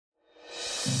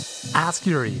Ask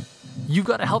Yuri. You've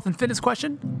got a health and fitness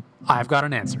question? I've got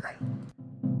an answer.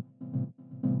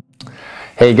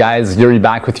 Hey guys, Yuri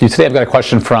back with you. Today I've got a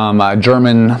question from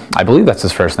German, I believe that's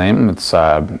his first name. It's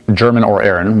German or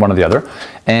Aaron, one or the other.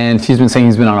 And he's been saying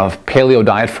he's been on a paleo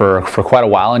diet for quite a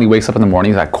while, and he wakes up in the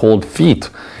morning, he's got cold feet.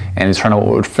 And he's trying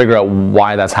to figure out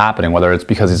why that's happening, whether it's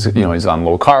because he's on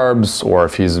low carbs or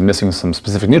if he's missing some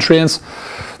specific nutrients.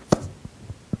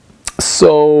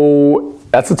 So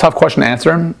that's a tough question to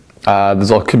answer.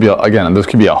 There could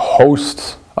be a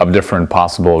host of different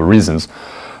possible reasons.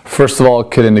 First of all,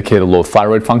 it could indicate a low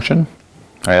thyroid function.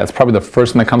 Right, that's probably the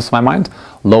first thing that comes to my mind.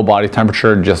 Low body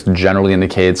temperature just generally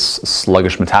indicates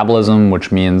sluggish metabolism,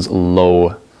 which means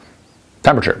low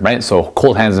temperature, right? So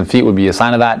cold hands and feet would be a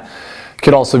sign of that.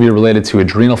 Could also be related to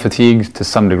adrenal fatigue to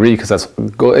some degree, because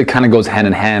it kind of goes hand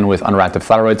in hand with underactive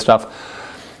thyroid stuff.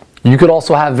 You could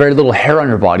also have very little hair on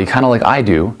your body, kind of like I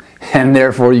do, and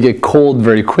therefore you get cold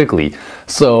very quickly.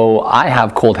 So I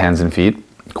have cold hands and feet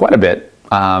quite a bit,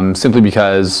 simply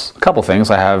because a couple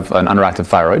things. I have an underactive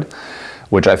thyroid,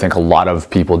 which I think a lot of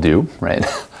people do, right?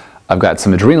 I've got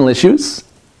some adrenal issues,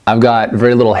 I've got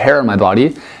very little hair on my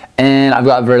body, and I've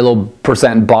got very low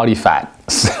percent body fat.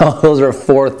 So those are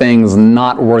four things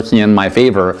not working in my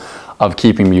favor of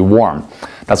keeping me warm.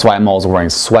 That's why I'm always wearing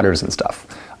sweaters and stuff.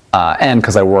 And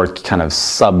because I work kind of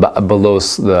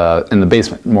in the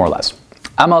basement, more or less.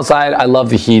 I'm outside, I love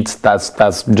the heat.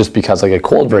 That's just because I get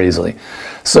cold very easily.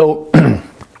 So,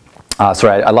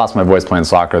 sorry, I lost my voice playing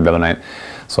soccer the other night.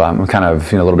 So I'm kind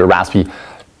of a little bit raspy.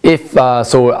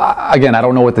 Again, I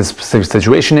don't know what this specific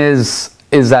situation is.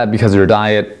 Is that because of your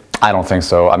diet? I don't think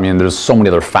so. I mean, there's so many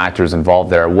other factors involved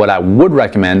there. What I would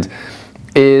recommend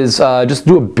is just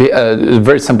do a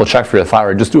very simple check for your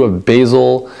thyroid. Just do a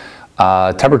basal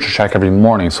temperature check every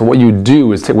morning. So what you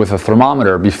do is with a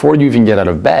thermometer, before you even get out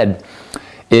of bed,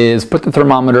 is put the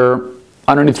thermometer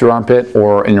underneath your armpit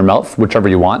or in your mouth, whichever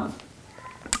you want,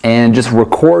 and just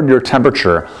record your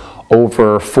temperature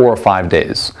over 4 or 5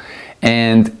 days.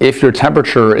 And if your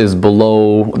temperature is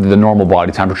below the normal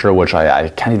body temperature, which I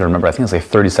can't even remember, I think it's like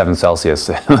 37 Celsius,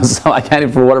 so I can't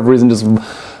even, for whatever reason, just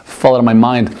fall out of my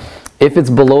mind. If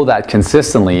it's below that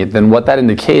consistently, then what that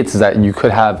indicates is that you could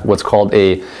have what's called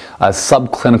a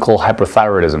subclinical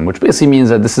hyperthyroidism, which basically means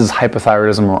that this is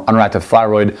hypothyroidism or underactive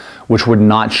thyroid, which would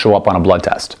not show up on a blood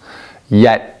test.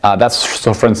 Yet,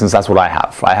 so for instance, that's what I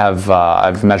have.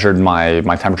 I've measured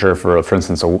my temperature for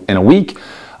instance, in a week,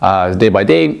 day by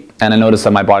day, and I noticed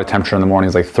that my body temperature in the morning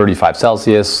is like 35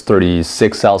 Celsius,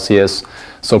 36 Celsius,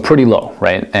 so pretty low,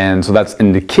 right? And so that's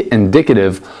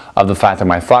indicative of the fact that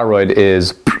my thyroid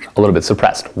is a little bit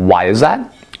suppressed. Why is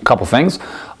that? A couple things.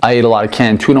 I ate a lot of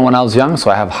canned tuna when I was young, so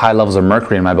I have high levels of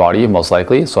mercury in my body, most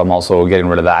likely, so I'm also getting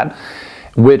rid of that.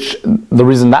 Which, the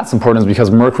reason that's important is because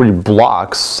mercury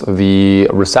blocks the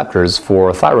receptors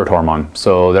for thyroid hormone.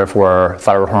 So therefore,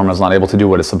 thyroid hormone is not able to do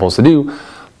what it's supposed to do.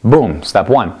 Boom, step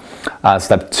one.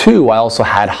 Step two, I also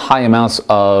had high amounts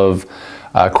of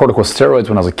corticosteroids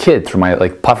when I was a kid through my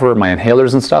puffer, my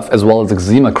inhalers and stuff, as well as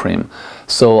eczema cream.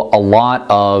 So a lot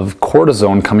of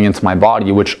cortisone coming into my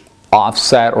body, which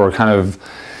offset or kind of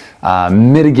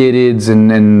mitigated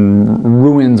and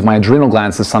ruins my adrenal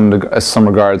glands to some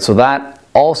regard. So that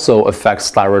also affects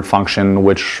thyroid function,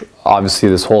 which obviously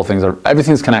this whole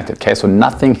everything's connected, okay? So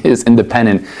nothing is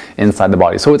independent inside the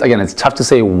body. So it's tough to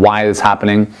say why it's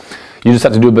happening. You just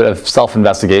have to do a bit of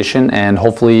self-investigation, and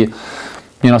hopefully,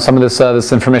 some of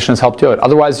this information has helped you out.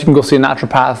 Otherwise, you can go see a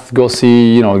naturopath, go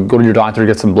to your doctor,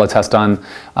 get some blood tests done.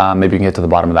 Maybe you can get to the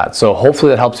bottom of that. So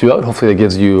hopefully that helps you out. Hopefully that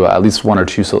gives you at least one or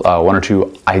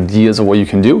two ideas of what you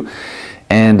can do.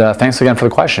 And thanks again for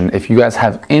the question. If you guys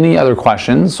have any other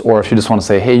questions, or if you just want to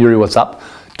say, hey Yuri, what's up?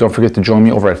 Don't forget to join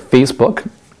me over at Facebook.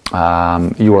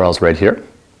 URL's right here.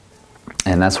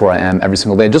 And that's where I am every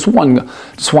single day. Just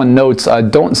one note,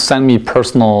 don't send me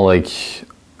personal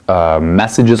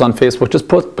messages on Facebook. Just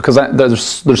post, because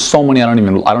there's so many I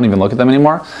don't even look at them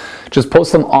anymore. Just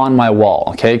post them on my wall,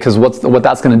 okay? Because what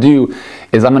that's going to do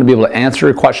is I'm going to be able to answer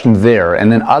your question there,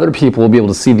 and then other people will be able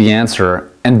to see the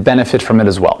answer and benefit from it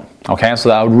as well. Okay, so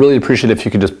I would really appreciate if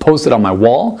you could just post it on my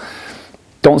wall.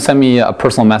 Don't send me a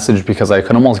personal message, because I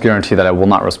can almost guarantee that I will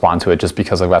not respond to it, just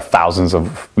because I've got thousands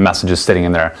of messages sitting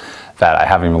in there that I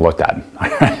haven't even looked at. All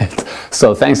right.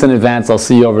 So thanks in advance. I'll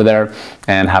see you over there,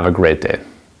 and have a great day.